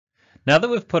Now that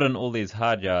we've put in all these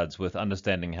hard yards with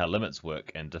understanding how limits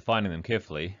work and defining them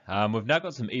carefully, we've now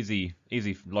got some easy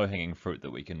low-hanging fruit that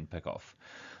we can pick off.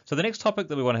 So the next topic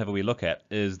that we want to have a wee look at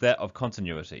is that of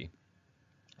continuity.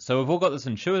 So we've all got this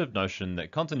intuitive notion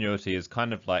that continuity is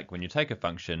kind of like when you take a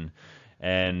function,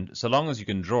 and so long as you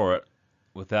can draw it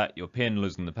without your pen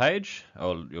losing the page,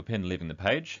 or your pen leaving the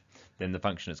page, then the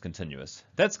function is continuous.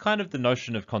 That's kind of the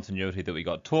notion of continuity that we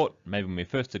got taught maybe when we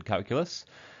first did calculus.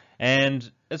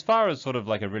 And as far as sort of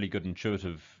like a really good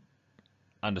intuitive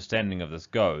understanding of this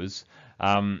goes,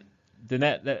 then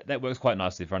that works quite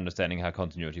nicely for understanding how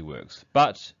continuity works.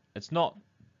 But it's not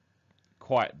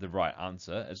quite the right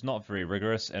answer. It's not very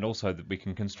rigorous, and also that we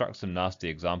can construct some nasty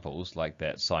examples like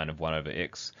that sine of 1 over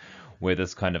x, where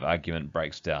this kind of argument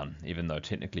breaks down, even though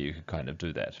technically you could kind of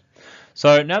do that.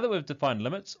 So now that we've defined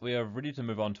limits, we are ready to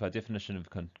move on to our definition of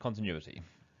continuity.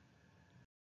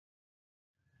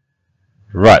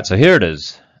 Right, so here it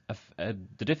is,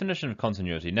 the definition of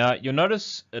continuity. Now you'll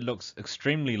notice it looks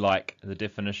extremely like the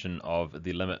definition of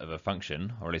the limit of a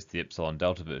function, or at least the epsilon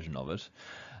delta version of it.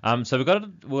 So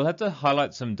we'll have to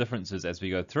highlight some differences as we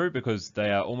go through, because they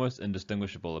are almost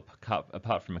indistinguishable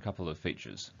apart from a couple of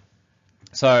features.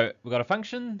 So we've got a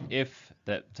function f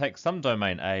that takes some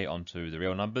domain A onto the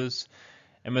real numbers,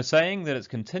 and we're saying that it's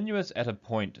continuous at a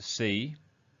point C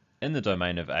in the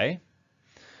domain of A.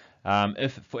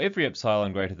 If for every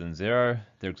epsilon greater than 0,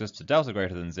 there exists a delta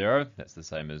greater than 0, that's the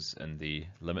same as in the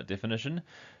limit definition,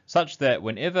 such that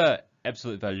whenever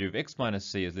absolute value of x minus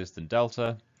c is less than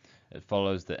delta, it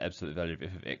follows that absolute value of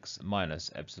f of x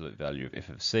minus absolute value of f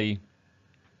of c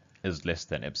is less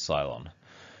than epsilon.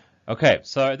 Okay,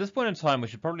 so at this point in time, we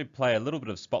should probably play a little bit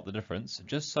of spot the difference,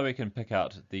 just so we can pick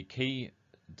out the key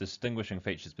distinguishing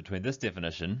features between this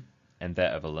definition and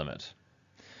that of a limit.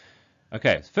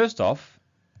 Okay, first off,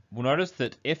 we'll notice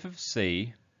that f of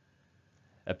c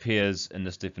appears in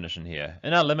this definition here.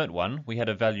 In our limit one, we had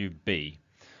a value b,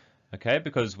 okay,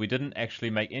 because we didn't actually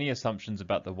make any assumptions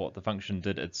about what the function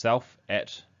did itself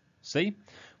at c.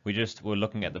 We just were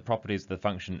looking at the properties of the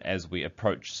function as we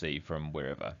approach c from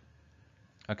wherever.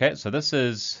 Okay, so this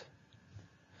is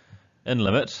in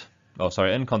limit, oh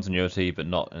sorry, in continuity, but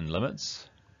not in limits.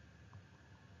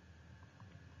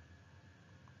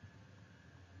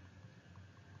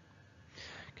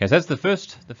 Okay, so that's the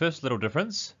first little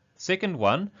difference. Second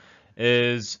one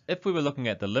is if we were looking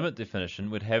at the limit definition,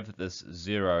 we'd have this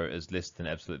 0 is less than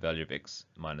absolute value of x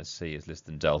minus c is less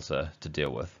than delta to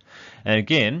deal with. And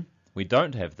again, we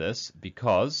don't have this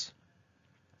because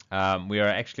we are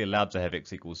actually allowed to have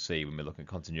x equals c when we're looking at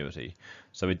continuity.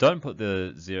 So we don't put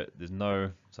the 0, there's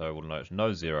no, so we'll note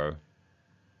no 0.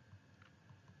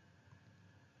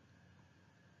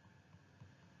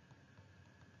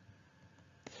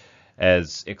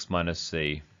 As x minus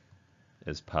c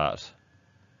is part,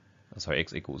 sorry,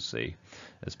 x equals c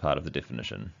as part of the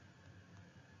definition.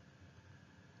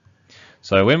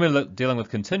 So when we're dealing with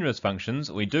continuous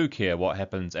functions, we do care what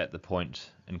happens at the point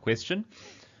in question.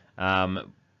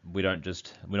 We're not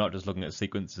just looking at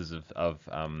sequences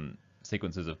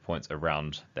of points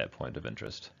around that point of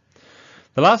interest.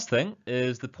 The last thing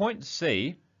is the point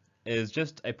C is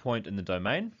just a point in the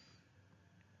domain,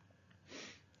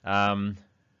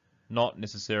 not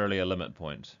necessarily a limit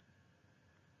point.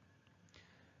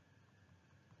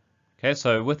 Okay,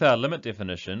 so with our limit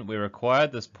definition, we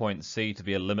required this point C to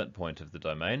be a limit point of the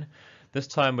domain. This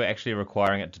time we're actually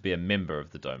requiring it to be a member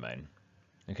of the domain.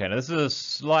 Okay, now this is a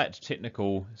slight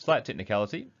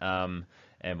technicality, and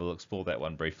we'll explore that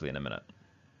one briefly in a minute.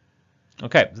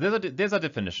 Okay, so there's our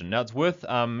definition. Now it's worth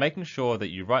making sure that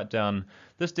you write down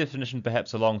this definition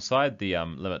perhaps alongside the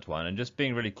limit one, and just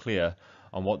being really clear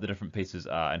on what the different pieces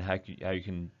are and how you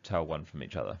can tell one from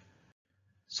each other.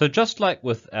 So just like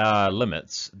with our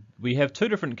limits, we have two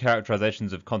different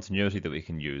characterizations of continuity that we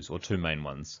can use, or two main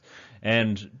ones.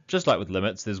 And just like with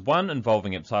limits, there's one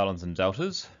involving epsilons and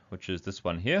deltas, which is this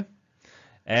one here,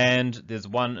 and there's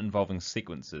one involving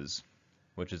sequences,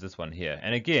 which is this one here.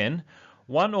 And again,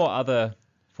 one or other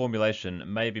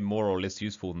formulation may be more or less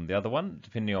useful than the other one,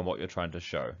 depending on what you're trying to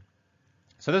show.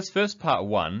 So this first part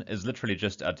one is literally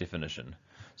just our definition.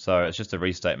 So it's just a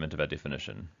restatement of our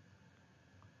definition.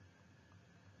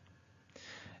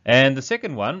 And the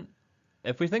second one,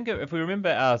 if we remember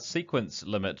our sequence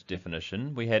limit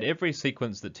definition, we had every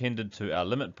sequence that tended to our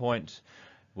limit point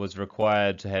was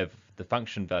required to have the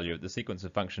function value, the sequence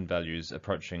of function values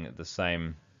approaching the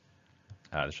same.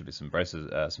 There should be some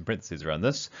parentheses around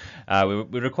this.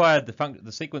 We required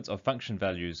the sequence of function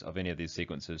values of any of these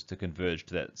sequences to converge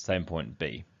to that same point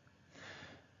B.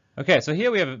 Okay, so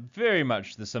here we have very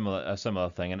much a similar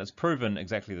thing, and it's proven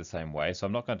exactly the same way. So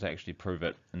I'm not going to actually prove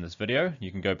it in this video. You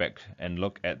can go back and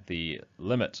look at the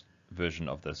limit version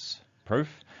of this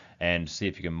proof and see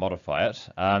if you can modify it.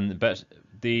 But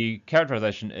the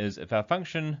characterization is if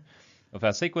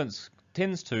our sequence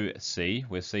tends to C,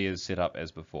 where C is set up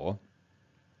as before,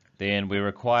 then we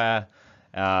require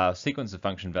our sequence of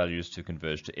function values to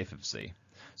converge to f of C.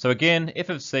 So again, f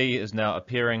of C is now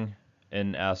appearing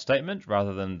in our statement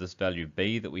rather than this value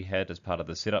b that we had as part of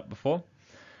the setup before,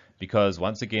 because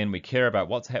once again we care about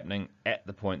what's happening at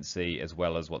the point C as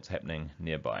well as what's happening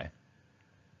nearby.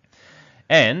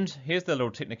 And here's the little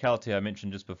technicality I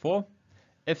mentioned just before.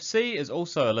 If C is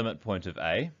also a limit point of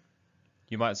A,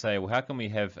 you might say, well, how can we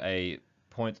have a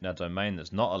point in our domain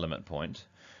that's not a limit point?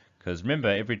 Because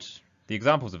remember, the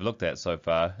examples we've looked at so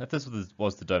far, if this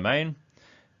was the domain, and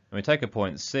we take a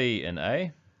point C in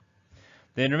A,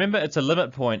 then remember it's a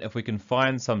limit point if we can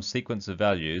find some sequence of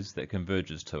values that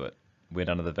converges to it, where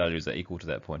none of the values are equal to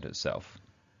that point itself.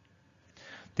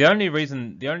 The only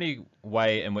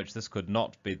way in which this could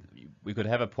not be, we could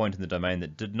have a point in the domain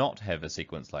that did not have a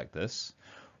sequence like this,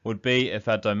 would be if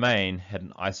our domain had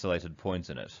an isolated point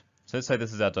in it. So let's say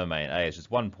this is our domain, A is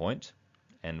just one point,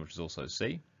 and which is also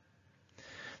C.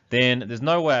 Then there's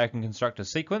no way I can construct a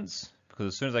sequence, because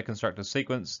as soon as I construct a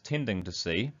sequence tending to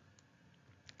C,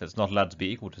 that's not allowed to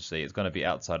be equal to C, it's going to be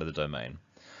outside of the domain.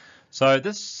 So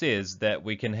this says that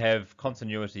we can have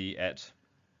continuity at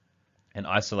an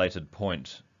isolated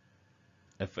point.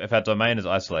 If our domain is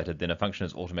isolated, then a function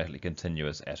is automatically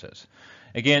continuous at it.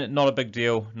 Again, not a big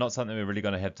deal, not something we're really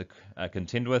going to have to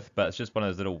contend with, but it's just one of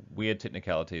those little weird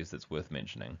technicalities that's worth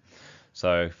mentioning.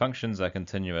 So functions are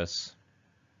continuous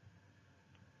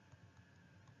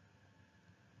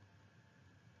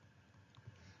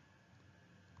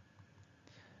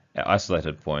at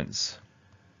isolated points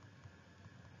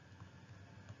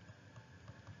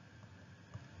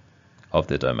of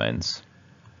their domains.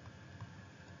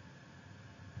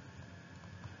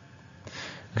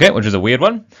 Okay, which is a weird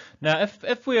one. Now,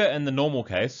 if we're in the normal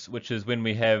case, which is when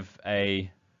we have a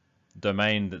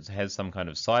domain that has some kind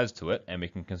of size to it, and we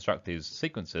can construct these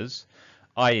sequences,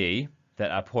 i.e.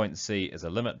 that our point C is a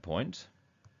limit point,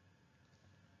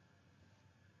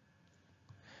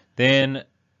 then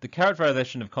the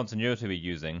characterization of continuity we're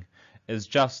using is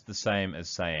just the same as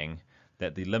saying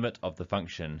that the limit of the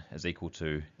function is equal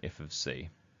to f of C.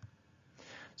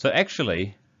 So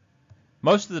actually,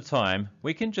 most of the time,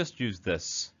 we can just use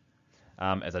this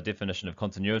as a definition of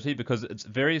continuity, because it's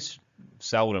very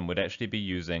seldom we'd actually be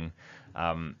using,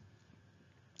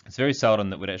 it's very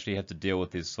seldom that we'd actually have to deal with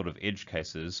these sort of edge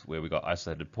cases where we got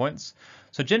isolated points.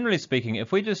 So generally speaking,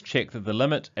 if we just check that the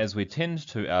limit as we tend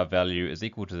to our value is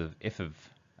equal to f of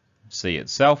C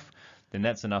itself, then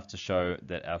that's enough to show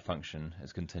that our function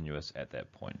is continuous at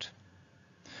that point.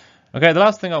 Okay, the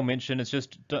last thing I'll mention is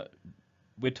just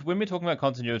when we're talking about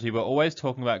continuity, we're always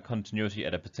talking about continuity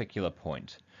at a particular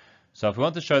point. So if we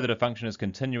want to show that a function is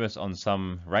continuous on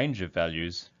some range of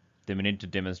values, then we need to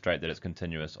demonstrate that it's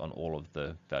continuous on all of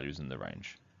the values in the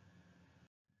range.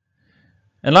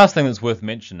 And last thing that's worth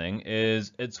mentioning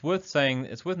is it's worth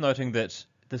noting that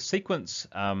the sequence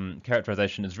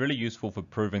characterization is really useful for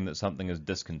proving that something is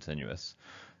discontinuous.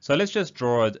 So let's just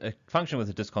draw a function with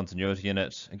a discontinuity in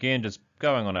it. Again, just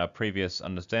going on our previous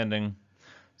understanding.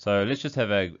 So let's just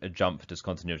have a jump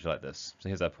discontinuity like this. So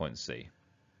here's our point C.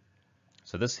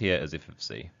 So this here is f of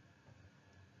C.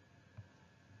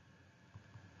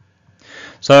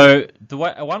 So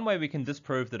one way we can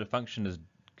disprove that a function is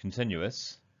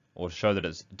continuous, or show that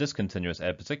it's discontinuous at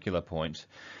a particular point,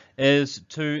 is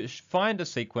to find a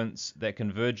sequence that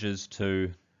converges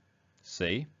to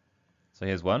C. So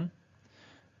here's one.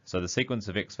 So the sequence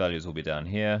of x values will be down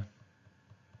here,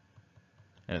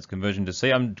 and it's converging to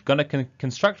C. I'm going to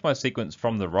construct my sequence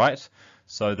from the right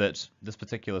so that this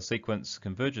particular sequence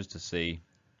converges to C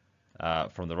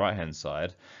from the right-hand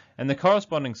side. And the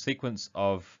corresponding sequence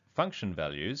of function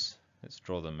values, let's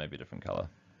draw them maybe a different color,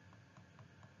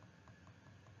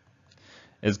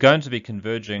 is going to be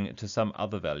converging to some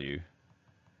other value,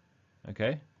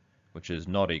 okay, which is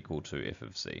not equal to f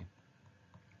of C.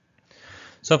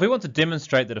 So if we want to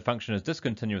demonstrate that a function is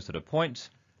discontinuous at a point,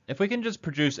 if we can just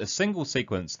produce a single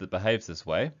sequence that behaves this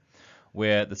way,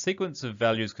 where the sequence of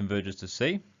values converges to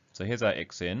C, so here's our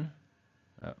xn,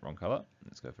 wrong color,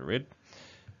 let's go for red.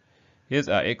 Here's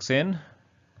our xn,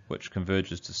 which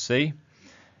converges to C,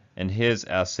 and here's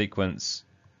our sequence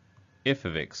f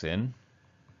of xn,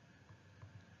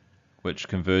 which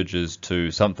converges to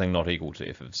something not equal to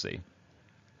f of C.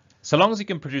 So long as you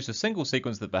can produce a single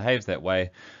sequence that behaves that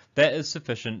way, that is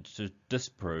sufficient to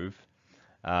disprove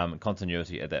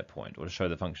continuity at that point, or to show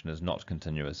the function is not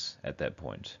continuous at that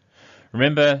point.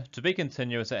 Remember, to be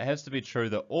continuous, it has to be true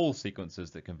that all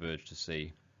sequences that converge to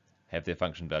C have their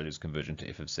function values converging to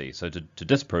f of C. So to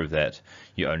disprove that,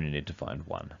 you only need to find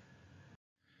one.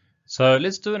 So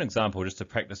let's do an example just to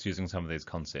practice using some of these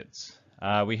concepts.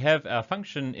 We have our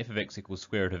function f of x equals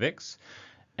square root of x,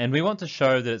 and we want to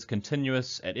show that it's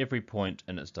continuous at every point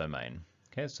in its domain.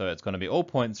 Okay, so it's going to be all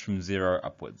points from 0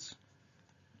 upwards.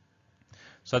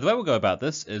 So the way we'll go about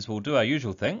this is we'll do our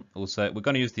usual thing. We'll say we're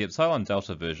going to use the epsilon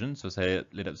delta version. So we'll say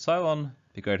let epsilon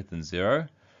be greater than 0.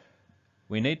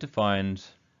 We need to find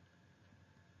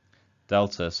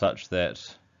delta such that,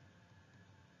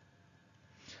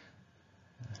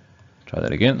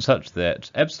 such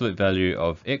that absolute value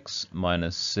of x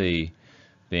minus c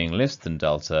being less than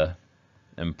delta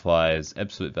implies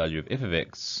absolute value of f of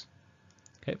x.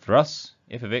 Okay, for us,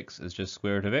 f of x is just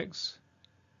square root of x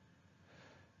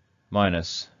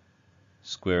minus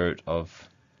square root of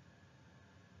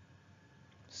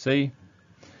c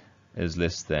is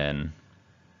less than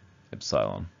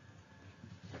epsilon.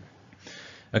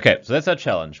 Okay, so that's our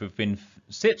challenge. We've been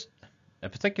set a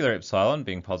particular epsilon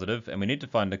being positive, and we need to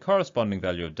find a corresponding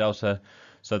value of delta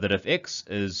so that if x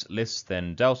is less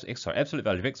than delta, absolute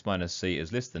value of x minus c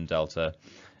is less than delta,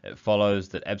 it follows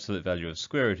that absolute value of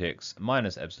square root x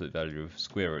minus absolute value of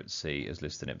square root c is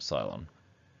less than epsilon.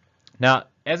 Now,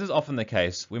 as is often the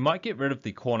case, we might get rid of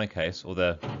the corner case or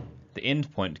the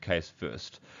endpoint case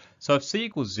first. So if c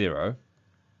equals 0,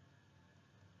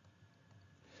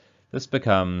 this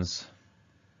becomes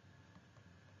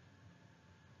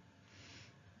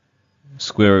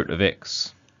square root of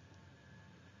x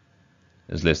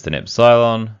is less than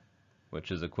epsilon,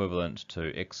 which is equivalent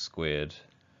to x squared.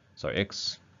 So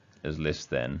x is less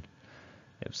than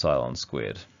epsilon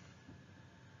squared.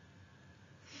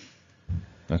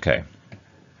 Okay.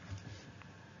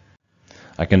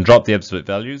 I can drop the absolute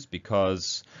values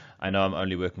because I know I'm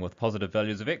only working with positive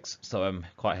values of x, so I'm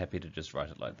quite happy to just write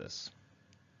it like this.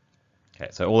 Okay,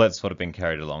 so all that's sort of been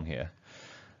carried along here.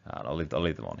 I'll leave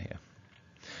them on here.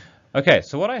 Okay,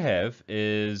 so what I have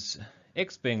is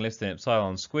x being less than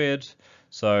epsilon squared,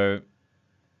 so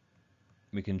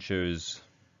we can choose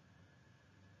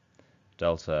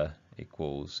delta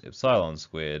equals epsilon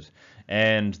squared,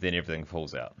 and then everything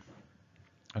falls out.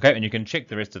 Okay, and you can check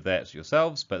the rest of that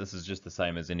yourselves, but this is just the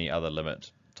same as any other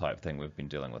limit type thing we've been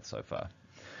dealing with so far.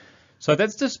 So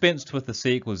that's dispensed with the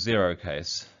c equals 0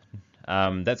 case.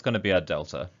 That's going to be our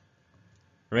delta.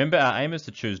 Remember, our aim is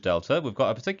to choose delta. We've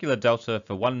got a particular delta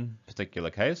for one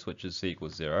particular case, which is c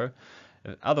equals 0.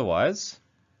 Otherwise,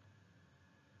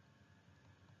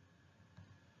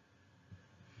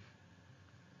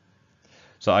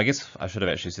 so I guess I should have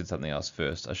actually said something else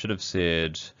first. I should have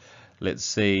said, let's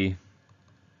c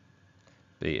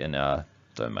be in our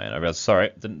domain. I realized,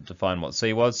 sorry, didn't define what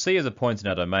c was. C is a point in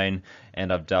our domain,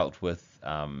 and I've dealt with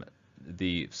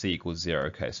the c equals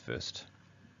 0 case first.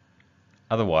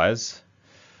 Otherwise,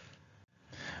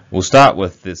 we'll start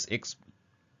with this x,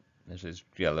 actually it's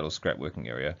a little scrap working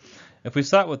area. If we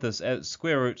start with this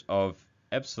square root of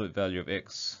absolute value of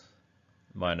x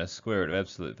minus square root of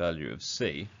absolute value of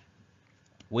c,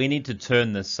 we need to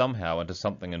turn this somehow into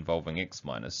something involving x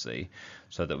minus c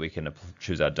so that we can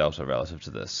choose our delta relative to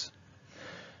this.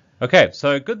 Okay,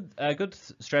 so a good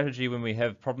strategy when we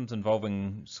have problems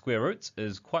involving square roots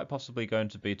is quite possibly going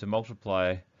to be to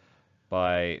multiply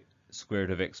by square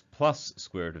root of x plus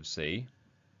square root of c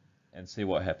and see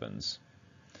what happens.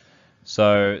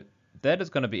 So that is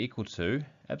going to be equal to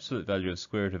absolute value of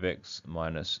square root of x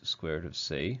minus square root of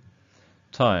c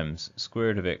times square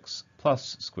root of x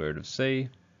plus square root of c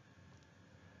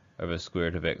over square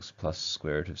root of x plus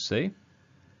square root of c,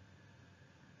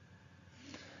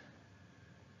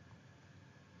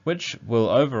 which will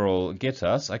overall get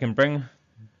us, I can bring,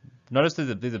 notice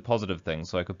these are positive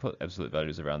things, so I could put absolute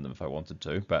values around them if I wanted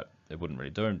to, but it wouldn't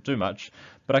really do much.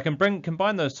 But I can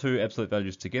combine those two absolute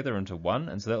values together into one,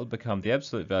 and so that will become the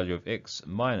absolute value of x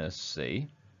minus c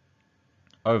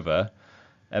over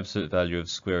absolute value of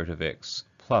square root of x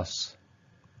plus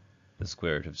the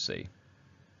square root of c.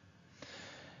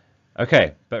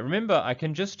 Okay, but remember, I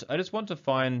just want to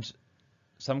find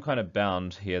some kind of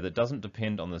bound here that doesn't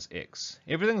depend on this x.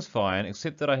 Everything's fine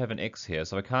except that I have an x here,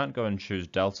 so I can't go and choose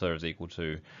delta is equal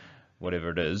to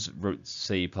whatever it is, root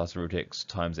c plus root x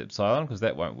times epsilon, because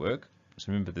that won't work.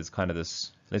 So remember, there's kind of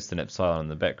this less than epsilon in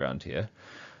the background here.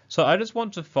 So I just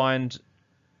want to find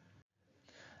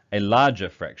a larger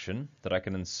fraction that I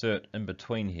can insert in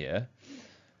between here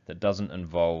that doesn't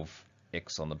involve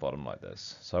x on the bottom like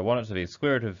this. So I want it to be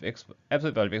square root of x,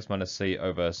 absolute value of x minus c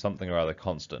over something or other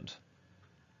constant.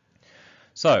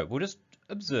 So we'll just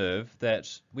observe that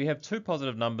we have two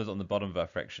positive numbers on the bottom of our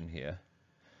fraction here.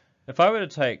 If I were to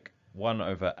take 1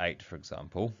 over 8, for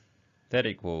example, that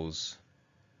equals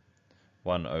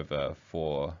 1 over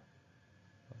 4,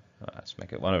 let's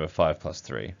make it 1 over 5 plus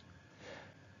 3.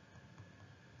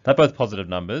 They're both positive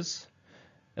numbers.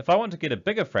 If I want to get a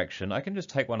bigger fraction, I can just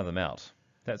take one of them out.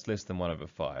 That's less than 1 over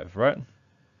 5, right?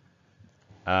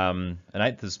 An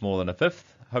eighth is smaller than a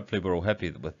fifth. Hopefully we're all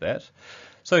happy with that.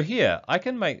 So here, I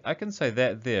can say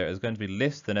that there is going to be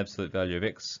less than absolute value of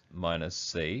x minus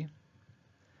c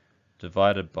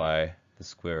divided by the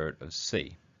square root of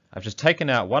c. I've just taken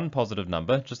out one positive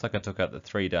number, just like I took out the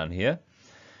 3 down here.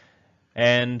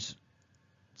 And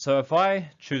so if I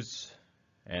choose,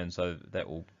 and so that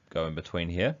will go in between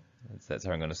here. That's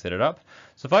how I'm going to set it up.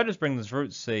 So if I just bring this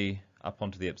root c up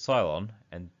onto the epsilon,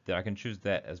 and then I can choose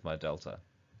that as my delta.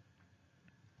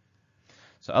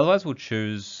 So otherwise we'll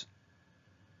choose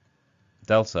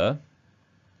delta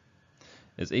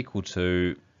is equal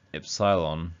to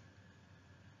epsilon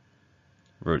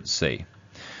root c.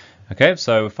 Okay,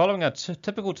 so following our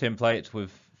typical template,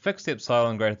 we've fixed the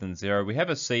epsilon greater than 0. We have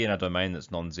a c in our domain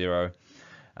that's non-zero.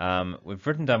 We've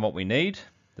written down what we need,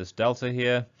 this delta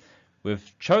here.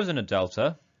 We've chosen a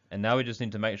delta, and now we just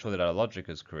need to make sure that our logic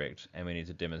is correct, and we need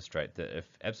to demonstrate that if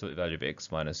absolute value of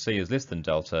x minus c is less than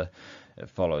delta, it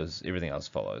follows, everything else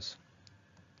follows.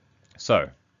 So,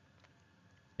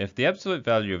 if the absolute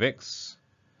value of x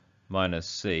minus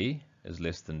c is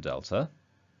less than delta,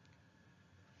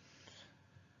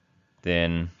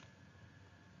 then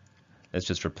let's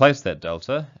just replace that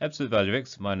delta. Absolute value of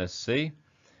x minus c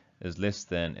is less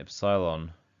than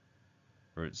epsilon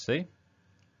root c.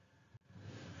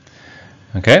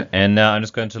 Okay, and now I'm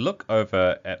just going to look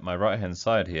over at my right hand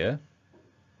side here.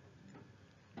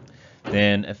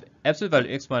 Then if absolute value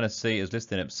of x minus c is less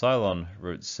than epsilon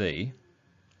root c,